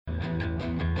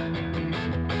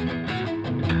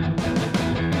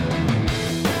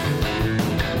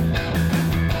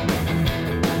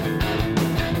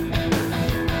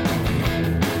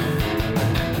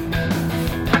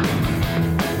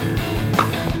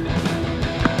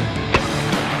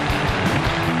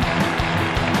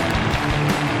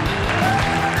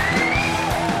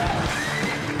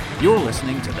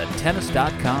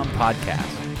Tennis.com podcast.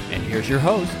 And here's your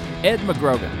host, Ed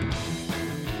McGrogan.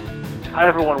 Hi,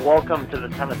 everyone. Welcome to the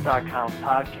Tennis.com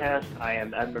podcast. I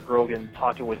am Ed McGrogan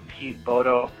talking with Pete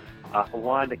Bodo. I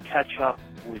wanted to catch up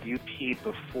with you, Pete,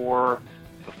 before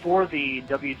the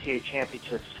WTA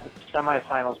Championships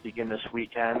semifinals begin this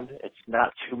weekend. It's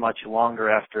not too much longer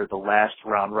after the last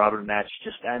round-robin match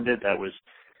just ended. That was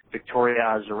Victoria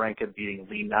Azarenka beating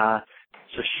Li Na.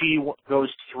 So she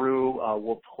goes through,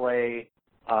 will play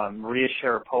Maria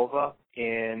Sharapova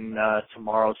in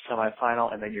tomorrow's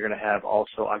semifinal, and then you're going to have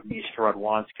also Agnieszka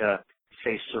Radwanska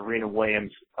face Serena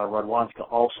Williams.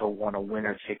 Radwanska also won a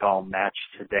winner-take-all match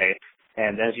today.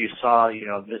 And as you saw,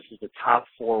 this is the top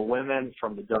four women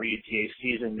from the WTA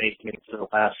season making it to the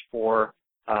last four.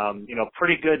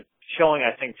 Pretty good showing,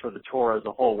 I think, for the tour as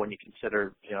a whole when you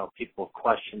consider, people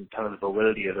question kind of the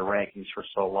validity of the rankings for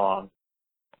so long.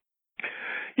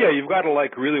 Yeah, you've got to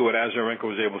like really what Azarenka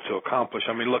was able to accomplish.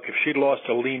 I mean, look, if she lost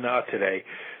to Li Na today,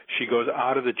 she goes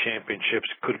out of the championships,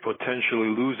 could potentially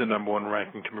lose the number one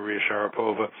ranking to Maria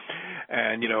Sharapova.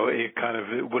 And, it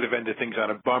would have ended things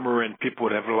on a bummer and people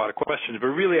would have a lot of questions. But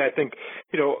really, I think,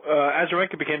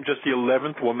 Azarenka became just the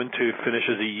 11th woman to finish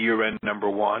as a year-end number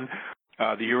one.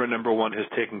 The year-end number one has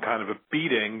taken kind of a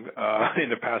beating in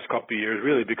the past couple of years,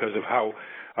 really because of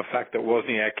a fact that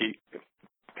Wozniacki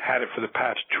had it for the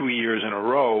past 2 years in a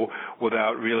row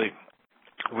without really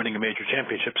winning a major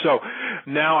championship. So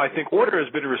now I think order has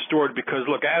been restored because,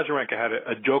 look, Azarenka had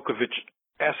a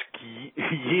Djokovic-esque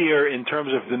year in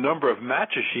terms of the number of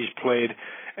matches she's played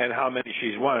and how many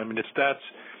she's won. I mean, the stats,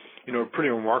 pretty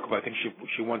remarkable. I think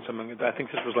she won something. I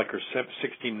think this was like her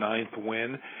 69th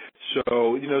win.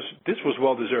 So, this was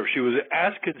well-deserved. She was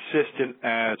as consistent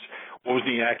as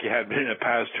Wozniacki had been in the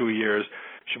past 2 years.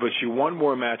 But she won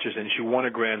more matches and she won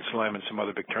a Grand Slam and some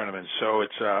other big tournaments. So it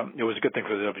was a good thing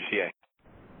for the WTA.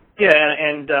 Yeah,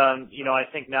 and I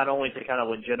think not only to kind of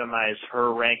legitimize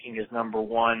her ranking as number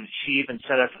one, she even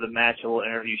said after the match, a little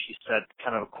interview, she said,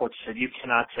 kind of a quote, she said, "You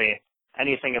cannot say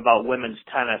anything about women's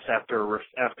tennis after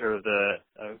the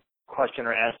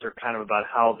questioner asked her kind of about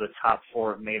how the top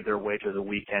four have made their way to the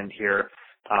weekend here."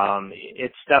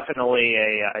 It's definitely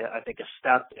I think a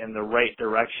step in the right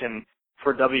direction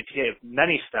for WTA,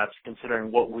 many steps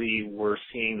considering what we were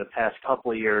seeing the past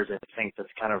couple of years. I think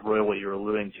that's kind of really what you're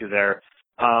alluding to there.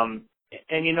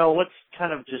 Let's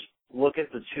kind of just look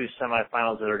at the two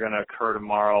semifinals that are going to occur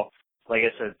tomorrow. Like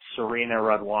I said, Serena,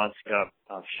 Radwanska,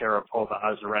 Sharapova,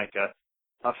 Azarenka.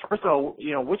 First of all,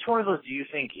 which one of those do you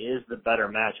think is the better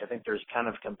match? I think there's kind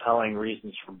of compelling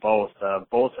reasons for both.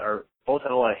 Both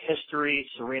have a lot of history.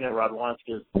 Serena Radwanska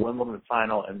is the Wimbledon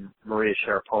final, and Maria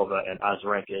Sharapova and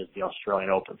Azarenka is the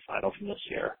Australian Open final from this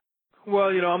year. Well,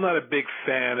 I'm not a big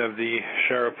fan of the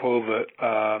Sharapova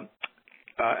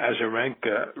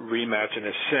Azarenka rematch in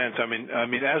a sense. I mean,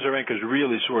 Azarenka's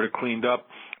really sort of cleaned up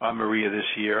on Maria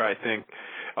this year. I think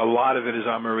a lot of it is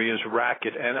on Maria's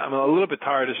racket, and I'm a little bit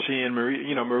tired of seeing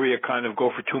Maria kind of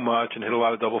go for too much and hit a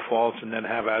lot of double faults, and then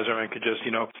have Azarenka just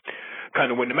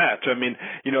kind of win the match. I mean,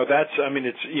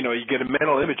 it's you get a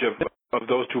mental image of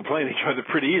those two playing each other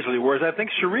pretty easily. Whereas I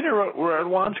think Serena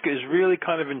Radwanska is really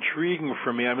kind of intriguing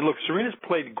for me. I mean, look, Serena's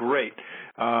played great.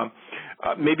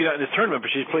 Maybe not in this tournament,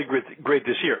 but she's played great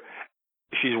this year.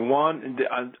 She's won.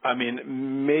 I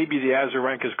mean, maybe the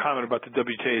Azarenka's comment about the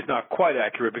WTA is not quite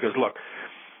accurate because, look,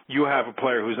 you have a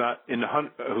player who's not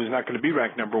going to be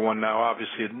ranked number one now,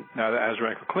 obviously, now that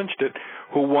Azarenka clinched it,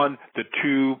 who won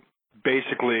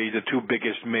basically the two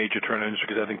biggest major tournaments,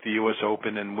 because I think the U.S.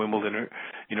 Open and Wimbledon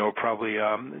are probably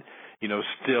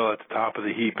still at the top of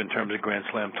the heap in terms of Grand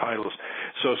Slam titles.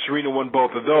 So Serena won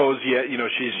both of those, yet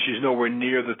she's nowhere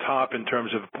near the top in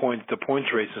terms of the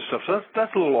points race and stuff. So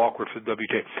that's a little awkward for the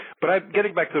WTA. But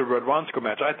getting back to the Radwanska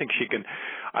match, I think she's going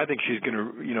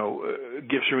to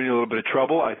give Serena a little bit of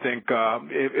trouble. I think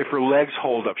if her legs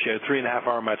hold up, she had a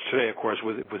 3.5-hour match today, of course,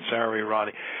 with Sara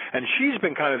Errani, and she's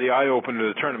been kind of the eye opener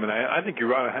of the tournament. I think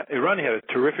Errani had a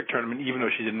terrific tournament, even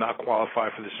though she did not qualify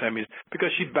for the semis,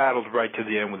 because she battled right to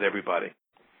the end with everybody.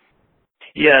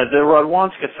 Yeah, the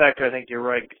Radwanska factor, I think you're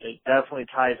right. It definitely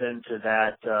ties into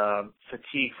that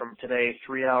fatigue from today,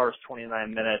 3 hours,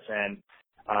 29 minutes. And,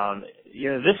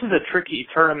 this is a tricky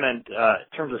tournament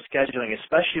in terms of scheduling,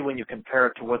 especially when you compare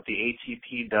it to what the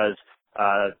ATP does.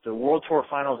 The World Tour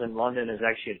Finals in London is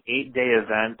actually an 8-day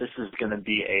event. This is going to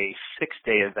be a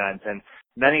 6-day event. And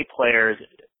many players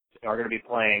are going to be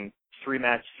playing 3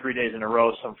 matches 3 days in a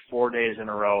row, some 4 days in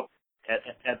a row.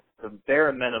 At the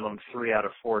bare minimum 3 out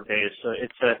of 4 days. So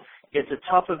it's a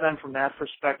tough event from that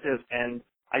perspective. And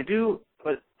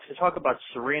but to talk about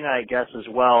Serena, I guess, as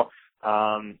well,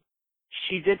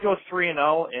 she did go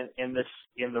 3-0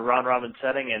 in the round robin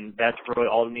setting, and that's really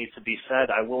all that needs to be said.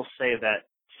 I will say that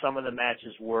some of the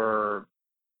matches were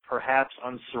perhaps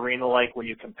un-Serena-like when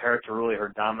you compare it to really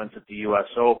her dominance at the U.S.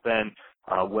 Open,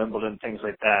 Wimbledon, things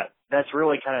like that. That's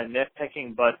really kind of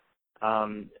nitpicking, but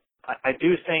I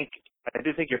do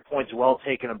think your point's well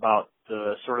taken about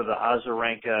the sort of the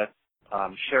Azarenka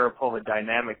Sharapova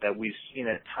dynamic that we've seen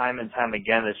it time and time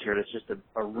again this year. It's just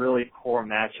a really poor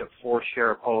matchup for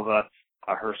Sharapova.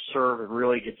 Her serve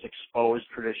really gets exposed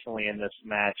traditionally in this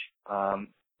match.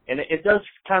 And it does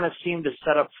kind of seem to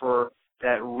set up for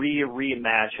that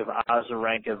rematch of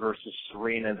Azarenka versus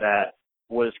Serena that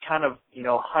was kind of,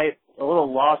 hype, a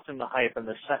little lost in the hype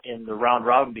in the round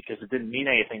robin because it didn't mean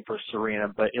anything for Serena,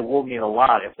 but it will mean a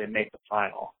lot if they make the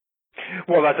final.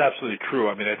 Well, that's absolutely true.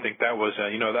 I mean, I think that was,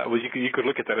 you could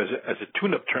look at that as a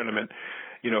tune-up tournament,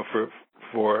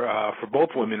 for both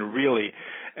women, really.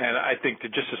 And I think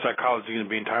that just the psychology is going to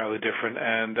be entirely different.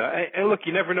 And look,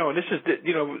 you never know. And this is,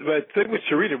 the thing with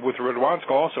Serena, with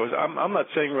Radwanska also is I'm not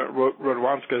saying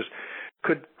Radwanska's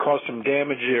could cause some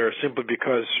damage there simply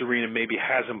because Serena maybe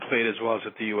hasn't played as well as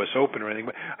at the U.S. Open or anything.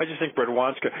 But I just think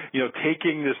Radwanska,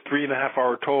 taking this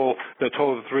 3.5-hour the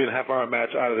toll of the 3.5-hour match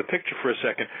out of the picture for a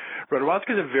second,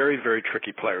 Radwanska is a very, very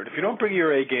tricky player. And if you don't bring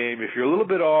your A game, if you're a little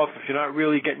bit off, if you're not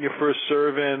really getting your first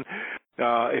serve in,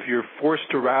 if you're forced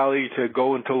to rally to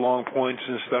go into long points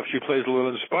and stuff, she plays a little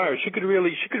inspired. She could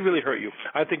really hurt you.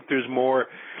 I think there's more.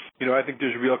 I think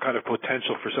there's real kind of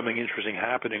potential for something interesting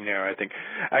happening there. I think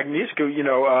Agnieszka,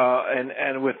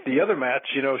 and with the other match,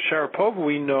 Sharapova,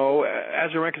 we know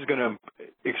Azarenka is going to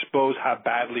expose how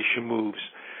badly she moves,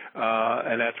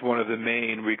 and that's one of the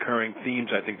main recurring themes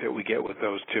I think that we get with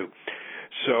those two.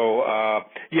 So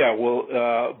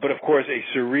but of course, the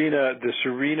Serena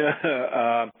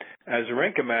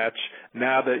Azarenka match.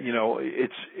 Now that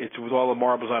it's with all the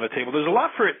marbles on the table, there's a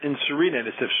lot for it in Serena. And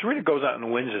if Serena goes out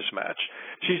and wins this match,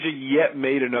 she's yet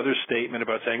made another statement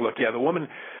about saying, "Look, the woman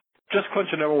just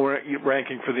clinched a number one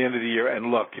ranking for the end of the year,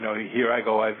 and look, here I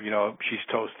go. She's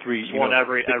toast three. She's won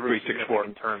every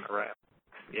 3-6-4 turn around.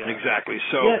 Yeah. Exactly.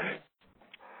 So." Yeah.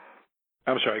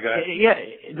 I'm sorry, go ahead. Yeah,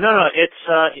 no,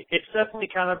 it's definitely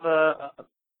kind of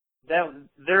that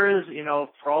there is,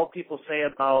 for all people say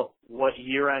about what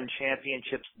year-end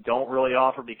championships don't really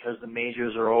offer because the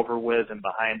majors are over with and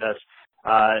behind us,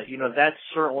 that's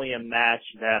certainly a match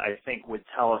that I think would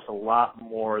tell us a lot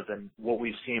more than what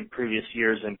we've seen in previous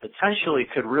years and potentially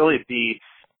could really be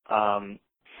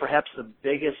perhaps the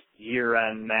biggest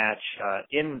year-end match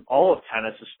in all of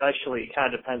tennis, especially. It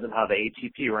kind of depends on how the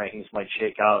ATP rankings might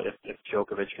shake out if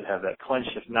Djokovic could have that clinch.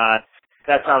 If not,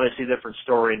 that's obviously a different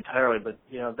story entirely. But,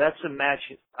 that's a match,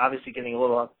 obviously getting a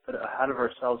little ahead of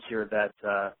ourselves here that,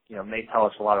 may tell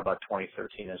us a lot about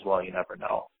 2013 as well. You never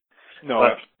know. No,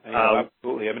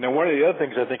 absolutely. I mean, one of the other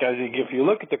things I think if you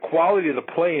look at the quality of the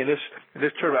play in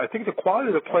this tournament, I think the quality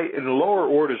of the play in the lower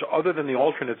orders, other than the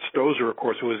alternate Stosur, of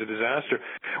course, who was a disaster,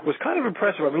 was kind of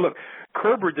impressive. I mean, look,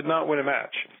 Kerber did not win a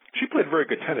match. She played very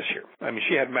good tennis here. I mean,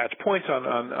 she had match points on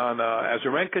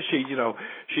Azarenka.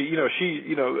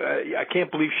 I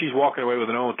can't believe she's walking away with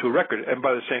an 0-2 record. And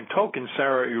by the same token,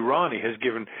 Sara Errani has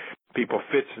given people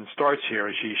fits and starts here,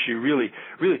 and she really,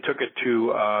 really took it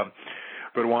to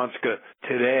Radwanska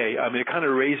today. I mean, it kind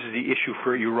of raises the issue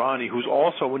for Errani, who's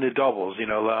also in the doubles.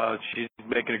 She's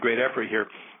making a great effort here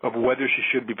of whether she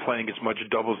should be playing as much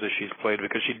doubles as she's played,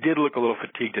 because she did look a little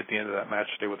fatigued at the end of that match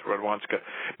today with Radwanska.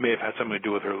 May have had something to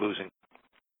do with her losing.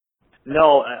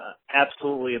 No,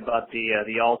 absolutely about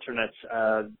the alternates.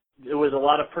 There was a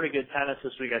lot of pretty good tennis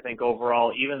this week, I think,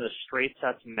 overall. Even the straight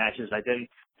sets matches,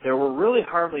 there were really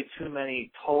hardly too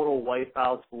many total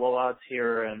wipeouts, blowouts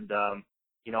here, and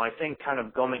I think kind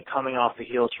of coming off the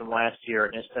heels from last year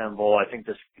in Istanbul, I think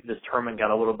this tournament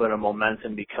got a little bit of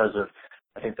momentum because of,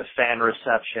 I think, the fan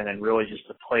reception and really just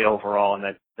the play overall, and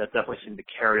that definitely seemed to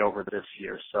carry over this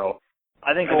year. So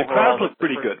I think overall, the crowd looked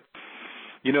pretty good.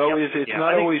 It's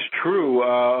not always true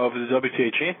of the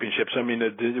WTA championships. I mean,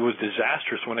 it was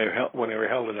disastrous when they were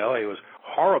held in LA. It was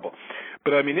horrible.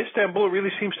 But I mean, Istanbul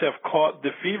really seems to have caught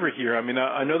the fever here. I mean,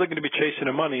 I know they're going to be chasing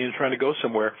the money and trying to go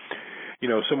somewhere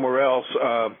else,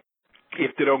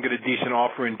 if they don't get a decent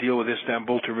offer and deal with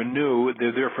Istanbul to renew.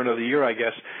 They're there for another year, I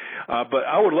guess. But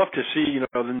I would love to see,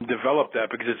 them develop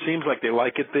that, because it seems like they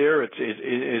like it there. It's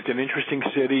an interesting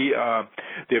city.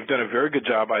 They've done a very good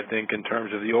job, I think, in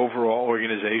terms of the overall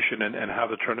organization and how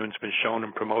the tournament's been shown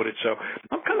and promoted. So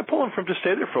I'm kind of pulling for them to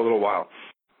stay there for a little while.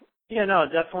 Yeah, no,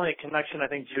 definitely a connection, I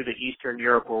think, to Eastern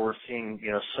Europe, where we're seeing,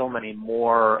 so many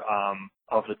more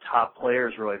of the top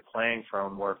players really playing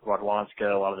from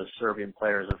Radwanska, a lot of the Serbian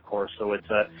players, of course. So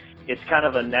it's kind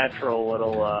of a natural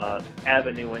little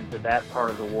avenue into that part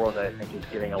of the world that I think is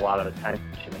getting a lot of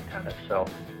attention in tennis. So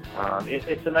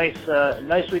it's a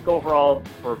nice week overall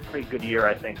for a pretty good year.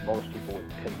 I think most people would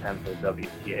contend for the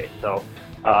WTA. So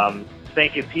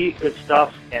thank you, Pete. Good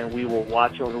stuff, and we will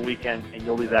watch over the weekend, and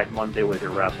you'll be back Monday with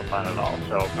your wrap-up on it all.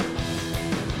 So.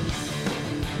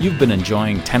 You've been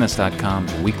enjoying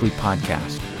Tennis.com's weekly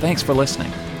podcast. Thanks for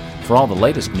listening. For all the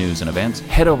latest news and events,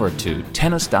 head over to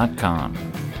Tennis.com.